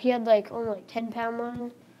lost it though. He had like only like 10-pound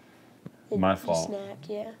line. My He fault. snapped,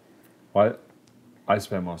 yeah. Well, I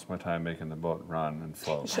spend most of my time making the boat run and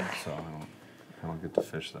float, Yeah. so I don't get to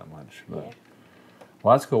fish that much. But. Yeah.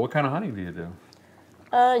 Well, that's cool. What kind of hunting do you do?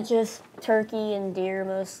 Just turkey and deer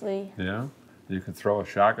mostly. Yeah, you can throw a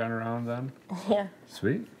shotgun around then. Yeah.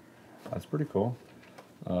 Sweet, that's pretty cool.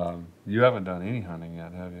 You haven't done any hunting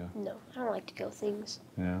yet, have you? No, I don't like to kill things.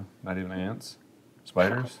 Yeah, not even ants,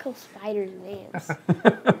 spiders. I kill spiders and ants.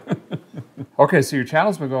 Okay, so your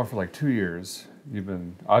channel's been going for like 2 years. You've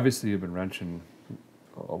been wrenching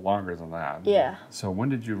longer than that. Yeah. So when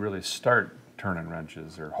did you really start turning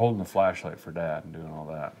wrenches or holding the flashlight for Dad and doing all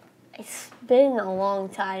that? It's been a long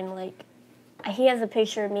time. Like, he has a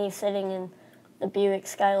picture of me sitting in the Buick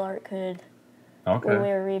Skylark hood when we Okay.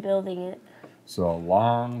 were rebuilding it. So a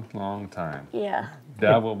long, long time. Yeah.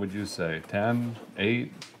 Dad, what would you say? 10,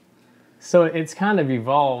 8? So it's kind of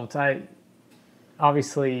evolved.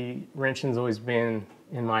 Obviously, wrenching's always been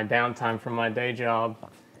in my downtime from my day job,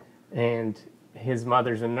 and his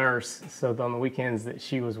mother's a nurse, so on the weekends that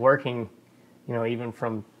she was working, you know, even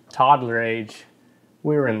from toddler age,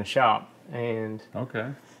 we were in the shop, and Okay.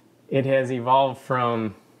 it has evolved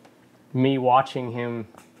from me watching him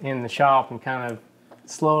in the shop and kind of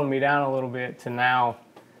slowing me down a little bit to now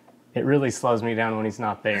it really slows me down when he's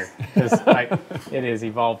not there, because it has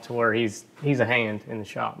evolved to where he's a hand in the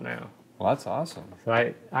shop now. Well, that's awesome. So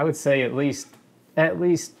I would say at least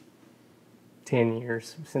 10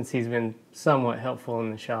 years since he's been somewhat helpful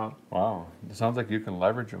in the shop. Wow. It sounds like you can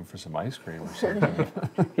leverage him for some ice cream or something.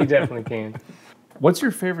 He definitely can. What's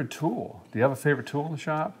your favorite tool? Do you have a favorite tool in the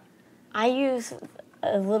shop? I use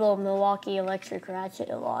a little Milwaukee electric ratchet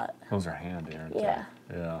a lot. Those are handy, aren't Yeah.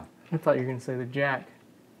 they? Yeah. I thought you were going to say the jack.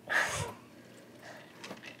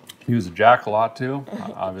 You use a jack a lot too,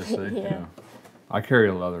 obviously. Yeah. I carry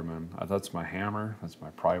a Leatherman. That's my hammer. That's my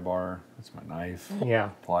pry bar. That's my knife, Yeah.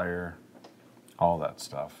 plier, all that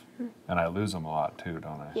stuff. And I lose them a lot too,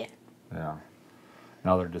 don't I? Yeah. Yeah.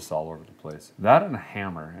 Now they're just all over the place. That and a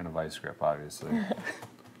hammer and a vice grip, obviously.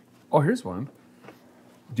 Oh, here's one.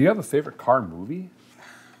 Do you have a favorite car movie?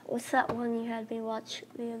 What's that one you had me watch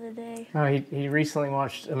the other day? Oh, he recently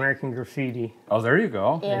watched American Graffiti. Oh, there you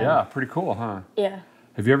go. Yeah. Yeah, pretty cool, huh? Yeah.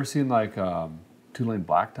 Have you ever seen like Two-Lane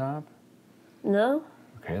Blacktop? No?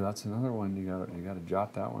 Okay, that's another one. You got to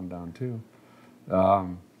jot that one down too.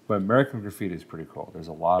 But American Graffiti is pretty cool. There's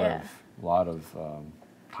a lot of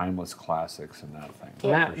timeless classics in that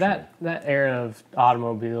thing. And for that era of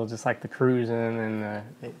automobile, just like the cruising and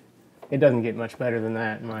it doesn't get much better than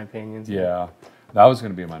that in my opinion. sure. Yeah. That was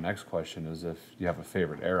going to be my next question, is if you have a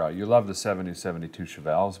favorite era. You love the 70s, 72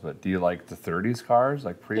 Chevelles, but do you like the 30s cars,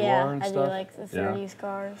 like pre-war Yeah, and I do stuff? like the 30s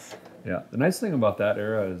cars. Yeah. The nice thing about that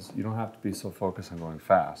era is you don't have to be so focused on going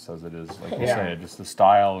fast as it is, like you Yeah. say, just the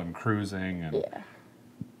style and cruising and, Yeah.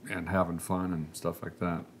 and having fun and stuff like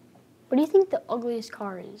that. What do you think the ugliest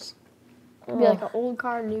car is? It'd be like an old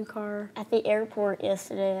car, new car. At the airport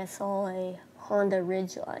yesterday, I saw a Honda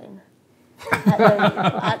Ridgeline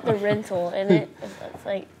at the rental, and it's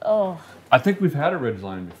like, oh. I think we've had a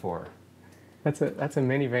Ridgeline before. That's a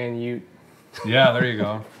minivan Ute. Yeah, there you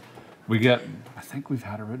go. I think we've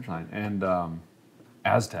had a Ridgeline. And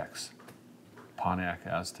Aztecs. Pontiac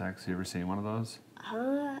Aztecs. You ever seen one of those?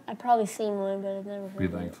 I've probably seen one, but I've never heard Be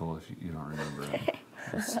of it. thankful if you don't remember it.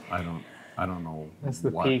 I don't know. That's the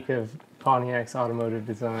what, peak of Pontiac's automotive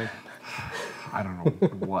design. I don't know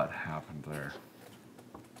what happened there.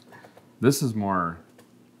 This is more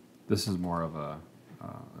of a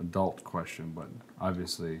adult question, but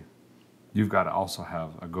obviously you've got to also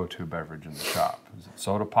have a go-to beverage in the shop. Is it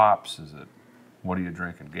soda pops? What are you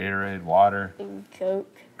drinking? Gatorade, water, And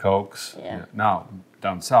Coke. Cokes? Yeah. Now,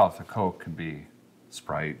 down south, a Coke can be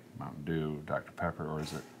Sprite, Mountain Dew, Dr. Pepper, or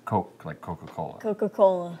is it Coke, like Coca-Cola?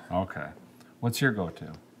 Coca-Cola. Okay. What's your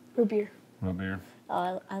go-to? Root beer. Root beer?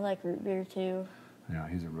 Oh, I like root beer too. Yeah,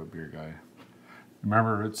 he's a root beer guy.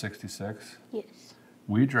 Remember Route 66? Yes.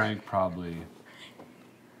 We drank probably,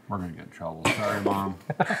 we're going to get in trouble. Sorry, Mom.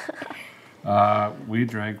 We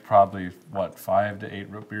drank probably, 5 to 8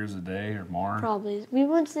 root beers a day or more? Probably. We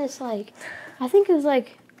went to this, like, I think it was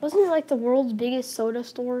like, wasn't it like the world's biggest soda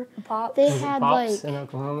store? Pops. They Is it had Pops like, in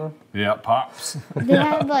Oklahoma? Yeah, Pops. they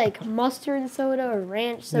had like mustard soda or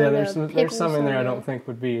ranch soda. Yeah, there's pickle some in there I soda. don't think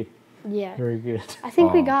would be Yeah. very good. I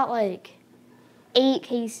think we Oh. got like 8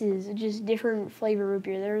 cases of just different flavor root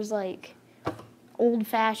beer. There was like old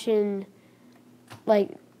fashioned, like,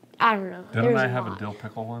 I don't know. Didn't There's I have a lot. dill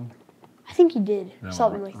pickle one? I think you did. That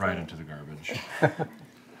Something went like right that. into the garbage.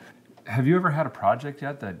 have you ever had a project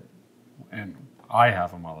yet that, and I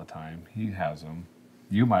have them all the time, he has them,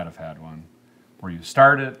 you might have had one, where you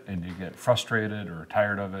start it and you get frustrated or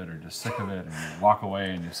tired of it or just sick of it and you walk away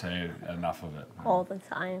and you say enough of it? All the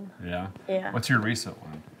time. Yeah? Yeah. What's your recent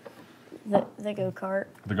one? The go-kart.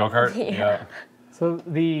 The go-kart? Yeah. So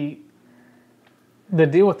the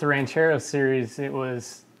deal with the Ranchero series, it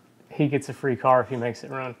was he gets a free car if he makes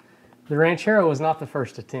it run. The Ranchero was not the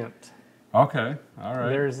first attempt. Okay, all right.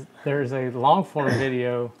 There's a long form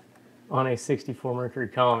video on a 64 Mercury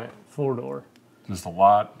Comet 4-door. Just a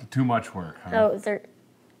lot, too much work, huh? Oh,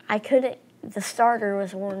 I couldn't. The starter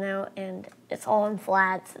was worn out, and it's all in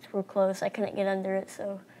flats. It's real close. I couldn't get under it,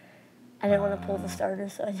 so I didn't want to pull the starter,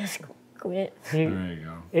 so I just quit. There you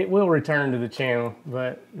go. It will return to the channel,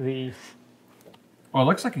 but the Well, it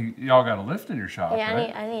looks like y'all got a lift in your shop, Yeah,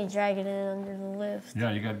 right? I need to drag it in under the lift.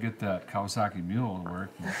 Yeah, you got to get that Kawasaki mule to work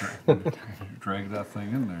and drag that thing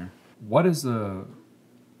in there. What is the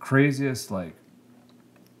craziest like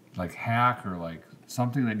hack or like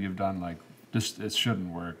something that you've done like this? It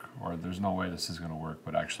shouldn't work, or there's no way this is going to work,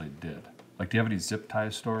 but actually did. Like, do you have any zip tie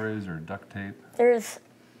stories or duct tape?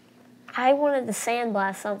 I wanted to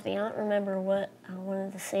sandblast something. I don't remember what I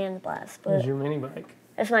wanted to sandblast, it was but your mini bike.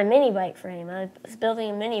 it's my mini bike frame. I was building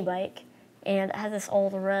a mini bike, and it had this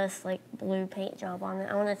old rust, like blue paint job on it.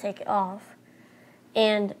 I want to take it off,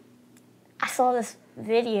 and I saw this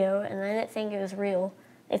video, and I didn't think it was real.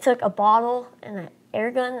 They took a bottle and an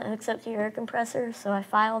air gun that hooks up to your air compressor, so I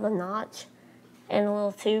filed a notch and a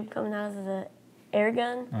little tube coming out of the air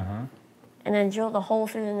gun, and then drilled a hole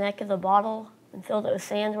through the neck of the bottle and filled it with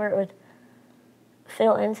sand where it would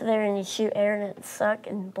fill into there, and you shoot air and it'd suck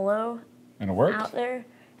and blow And it worked? out there.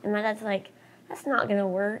 And my dad's like, that's not going to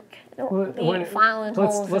work. Don't Well, be filing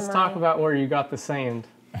holes let's in talk my... about where you got the sand.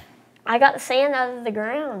 I got the sand out of the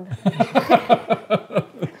ground.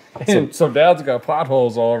 So Dad's got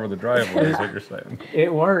potholes all over the driveway, is what you're saying.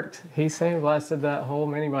 It worked. He sandblasted that whole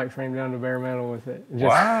mini bike frame down to bare metal with it.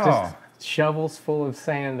 Wow. Just shovels full of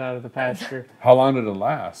sand out of the pasture. How long did it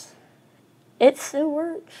last? It still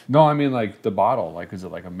works. No, I mean like the bottle. Like, is it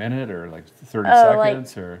like a minute or like 30 like-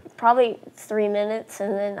 seconds or? Probably 3 minutes,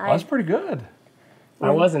 and then Well, that's pretty good.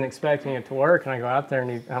 I wasn't expecting it to work, and I go out there,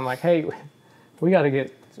 and I'm like, hey, we got to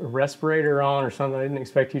get a respirator on or something. I didn't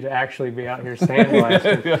expect you to actually be out here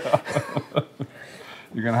sandblasting.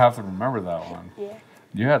 You're gonna have to remember that one. Yeah.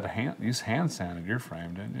 You had to use hand sanded your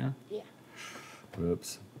frame, didn't you? Yeah.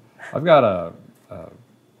 Whoops. I've got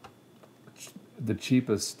the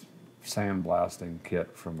cheapest sandblasting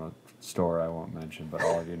kit from a store I won't mention, but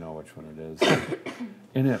all of you know which one it is.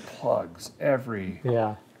 And it plugs every.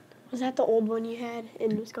 Yeah. Was that the old one you had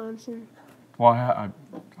in Wisconsin? Well,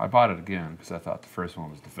 I bought it again because I thought the first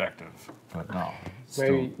one was defective, but no. it's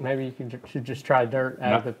still- Maybe you should just try dirt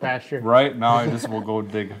out of the pasture. Right now, I just will go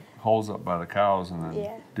dig holes up by the cows and then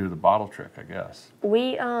Yeah. do the bottle trick, I guess.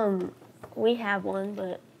 We have one,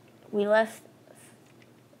 but we left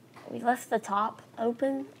the top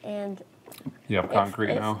open, and You have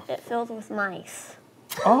concrete now? it filled with mice.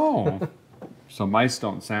 Oh, so mice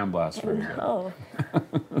don't sandblast very good. Oh,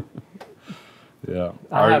 Yeah.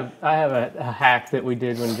 I have a hack that we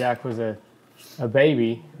did when Jack was a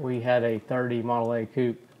baby. We had a 30 Model A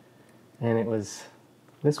coupe, and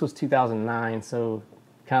this was 2009, so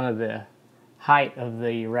kind of the height of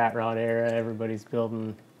the rat rod era. Everybody's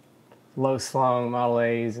building low slung Model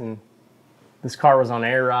A's, and this car was on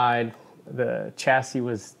air ride. The chassis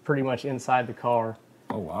was pretty much inside the car,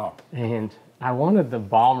 Oh, wow. and I wanted the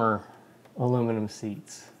Bomber aluminum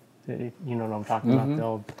seats. You know what I'm talking about, the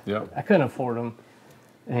old. Yep. I couldn't afford them,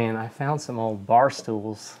 and I found some old bar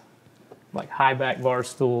stools, like high back bar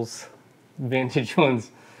stools, vintage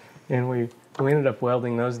ones, and we ended up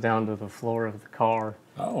welding those down to the floor of the car,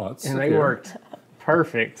 Oh, that's and they secure. worked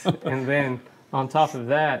perfect. And then on top of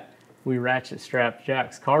that, we ratchet strapped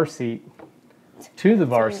Jack's car seat to the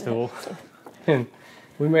bar stool, and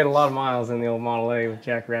we made a lot of miles in the old Model A with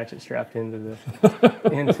Jack ratchet strapped into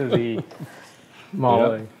the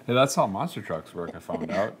Model Yep. Hey, that's how monster trucks work, I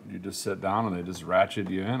found out. You just sit down and they just ratchet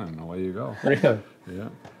you in and away you go. A. Really? Yeah.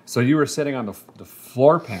 So you were sitting on the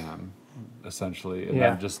floor pan, essentially, and Yeah.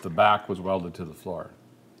 then just the back was welded to the floor,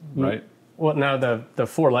 right? Well, no, the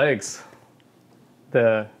four legs.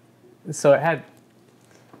 So it had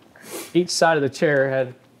each side of the chair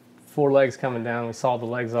had four legs coming down. We sawed the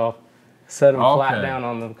legs off, set them flat Okay. down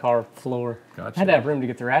on the car floor. Gotcha. Had to have room to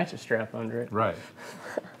get the ratchet strap under it. Right.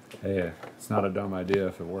 Hey, it's not a dumb idea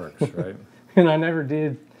if it works, right? And I never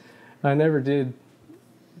did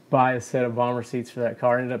buy a set of bomber seats for that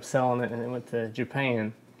car. I ended up selling it, and it went to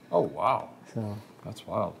Japan. Oh, wow. So That's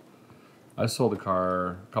wild. I sold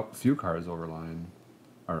a few cars on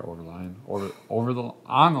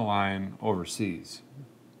the line overseas.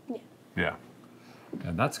 Yeah. Yeah.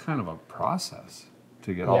 And that's kind of a process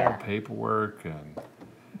to get all Yeah. the paperwork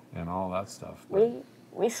and all that stuff.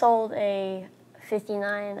 We sold a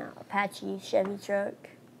 '59 Apache Chevy truck.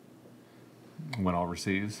 Went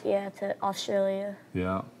overseas. Yeah, to Australia.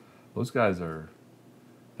 Yeah. Those guys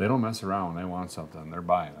they don't mess around. When they want something, they're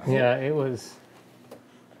buying it. Yeah, it was.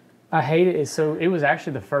 I hate it. So it was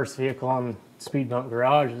actually the first vehicle on Speed Bump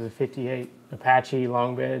Garage. It was a '58 Apache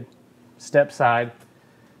long bed, step side,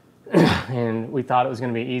 and we thought it was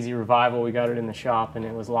going to be easy revival. We got it in the shop, and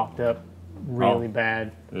it was locked up really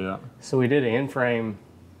bad. Yeah. So we did an in-frame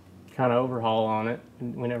kind of overhaul on it.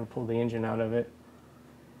 And we never pulled the engine out of it,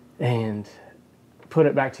 and put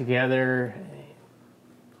it back together.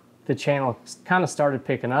 The channel kind of started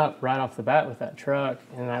picking up right off the bat with that truck,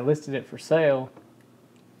 and I listed it for sale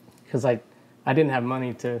because I didn't have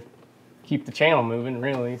money to keep the channel moving,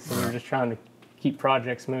 really, so we were just trying to keep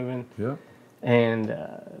projects moving. Yeah. And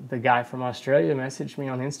the guy from Australia messaged me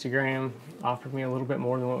on Instagram, offered me a little bit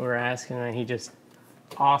more than what we were asking, and he just,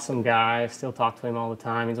 awesome guy. I still talk to him all the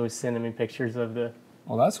time. He's always sending me pictures of the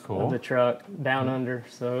Well, that's cool. of the truck down under,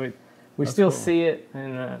 so we That's still cool. see it,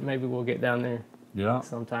 and maybe we'll get down there Yeah.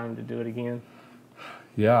 sometime to do it again.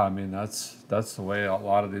 Yeah, I mean that's the way a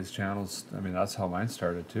lot of these channels. I mean that's how mine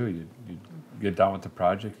started too. You get done with the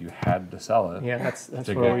project, you had to sell it Yeah, that's to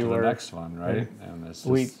where get we to the were. next one, right? And it's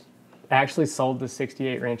just, We actually sold the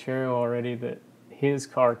 '68 Ranchero already that his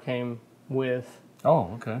car came with,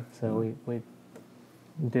 oh, okay. so we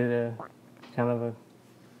did a kind of a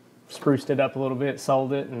spruced it up a little bit,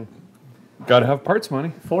 sold it, and Got to have parts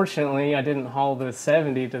money. fortunately I didn't haul the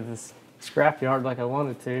 70 to the scrapyard like I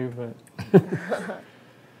wanted to, but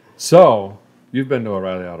So you've been to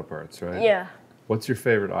O'Reilly Auto Parts, right? Yeah, What's your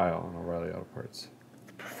favorite aisle in O'Reilly Auto Parts?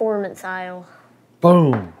 performance aisle.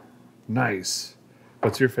 Boom. Nice.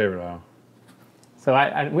 What's your favorite aisle? so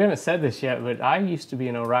we haven't said this yet, but I used to be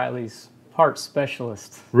an O'Reilly's parts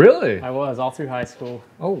specialist. Really? I was all through high school.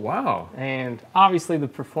 Oh wow. And obviously the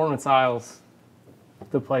performance aisle's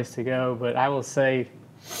the place to go, but I will say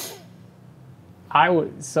I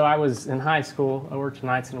was in high school. I worked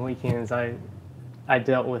nights and weekends. I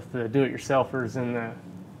dealt with the do-it-yourselfers and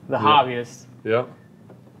the hobbyists. Yep.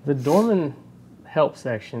 The doorman help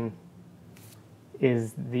section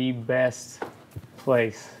is the best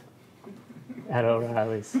place at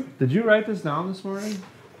O'Reilly's. Did you write this down this morning?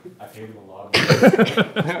 I paid him a lot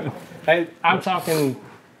of money. I'm talking.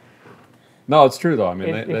 No, it's true though. I mean,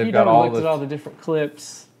 If they've you've got ever all looked at all the different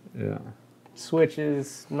clips, yeah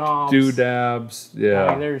switches, knobs, doodabs. Yeah. I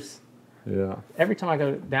mean, there's. Yeah. Every time I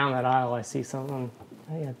go down that aisle, I see something.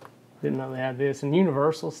 Hey, I didn't know they had this. And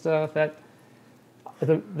Universal stuff. That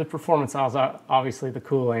the performance aisle is obviously the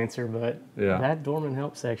cool answer, but Yeah. that doorman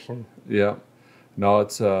help section. Yeah. No,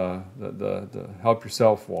 it's the help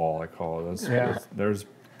yourself wall, I call it. Yeah. There's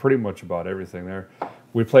pretty much about everything there.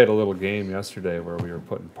 We played a little game yesterday where we were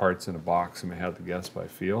putting parts in a box and we had to guess by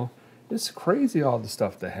feel. It's crazy all the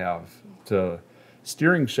stuff they have to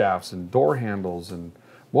steering shafts and door handles and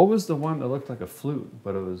what was the one that looked like a flute,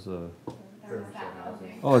 but it was a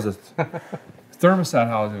oh, it was a thermostat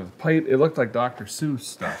housing with pipe. It looked like Dr. Seuss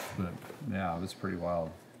stuff, but yeah, it was pretty wild.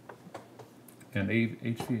 And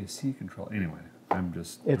HVAC control. Anyway,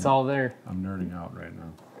 It's all there. I'm nerding out right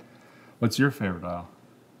now. What's your favorite aisle?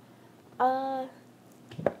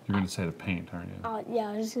 You're gonna say the paint, aren't you? Yeah,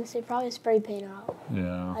 I was just gonna say probably spray paint out.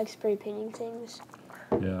 Yeah, I like spray painting things.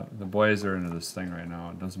 yeah. The boys are into this thing right now.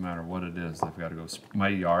 It doesn't matter what it is. They've got to go. My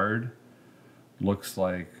yard looks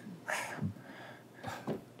like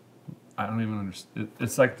I don't even understand.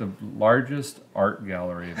 It's like the largest art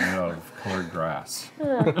gallery made out of colored grass.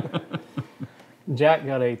 Jack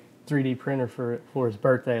got a 3D printer for his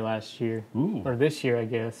birthday last year, Ooh. or this year, I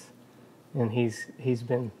guess, and he's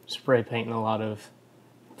been spray painting a lot of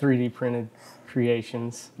 3D printed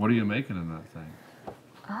creations. What are you making in that thing?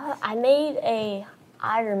 I made a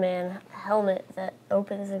Iron Man helmet that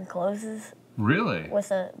opens and closes Really?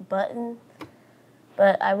 with a button,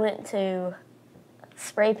 but I went to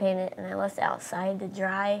spray paint it and I left it outside to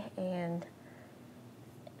dry, and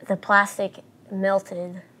the plastic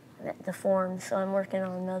melted and it deformed, so I'm working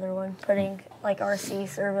on another one, putting like RC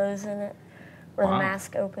servos in it where Wow. the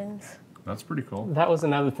mask opens. That's pretty cool. That was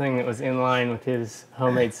another thing that was in line with his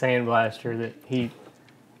homemade sandblaster that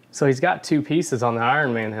he's got two pieces on the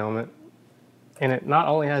Iron Man helmet, and it not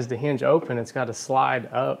only has the hinge open, it's got to slide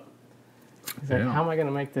up. He's like, Yeah. how am I going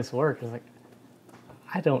to make this work? I was like,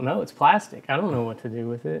 I don't know. It's plastic. I don't know what to do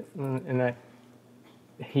with it. And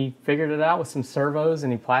he figured it out with some servos,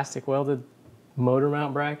 and he plastic welded motor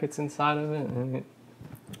mount brackets inside of it, and it,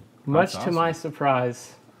 much to my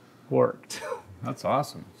surprise, worked. That's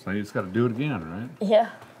awesome. So you just got to do it again, right? Yeah.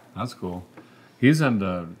 That's cool. He's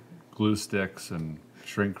into glue sticks and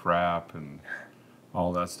shrink wrap and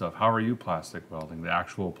all that stuff. How are you plastic welding? The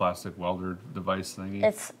actual plastic welder device thingy?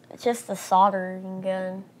 It's just a soldering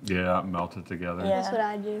gun. Yeah, melt it together. Yeah. That's what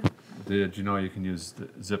I do. Did you know you can use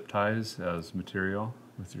zip ties as material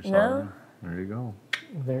with your No. soldering? There you go.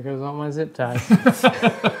 There goes all my zip ties.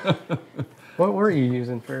 What were you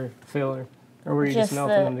using for filler? Or were you just Just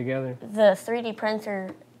melting them together? The 3D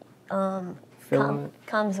printer Filament?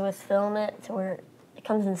 comes with filament to where it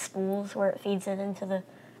comes in spools where it feeds it into the.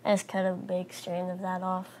 I just cut a big strand of that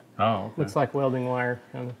off. Oh, okay. Looks like welding wire,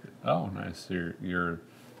 kind of. Oh, nice. You're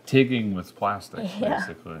tigging with plastic, Yeah.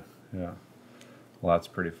 basically. Yeah. Well, that's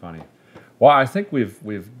pretty funny. Well, I think we've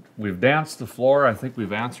danced the floor. I think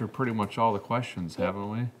we've answered pretty much all the questions, haven't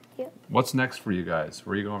we? Yep. What's next for you guys?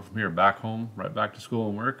 Where are you going from here? Back home? Right back to school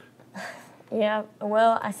and work? Yeah.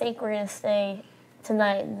 Well, I think we're gonna stay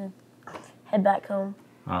tonight and head back home.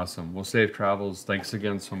 Awesome. Well, safe travels. Thanks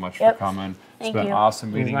again so much Yep. for coming. It's Thank been you. awesome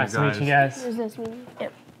It was meeting nice you to guys. meet you guys. It was nice meeting you.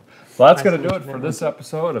 So that's Nice going to to do meet it you, for man. this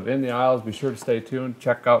episode of In the Aisles. Be sure to stay tuned.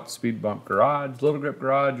 Check out Speed Bump Garage, Little Grip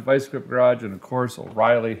Garage, Vice Grip Garage, and of course,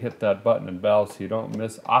 O'Reilly. Hit that button and bell so you don't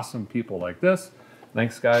miss awesome people like this.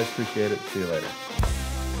 Thanks, guys. Appreciate it. See you later.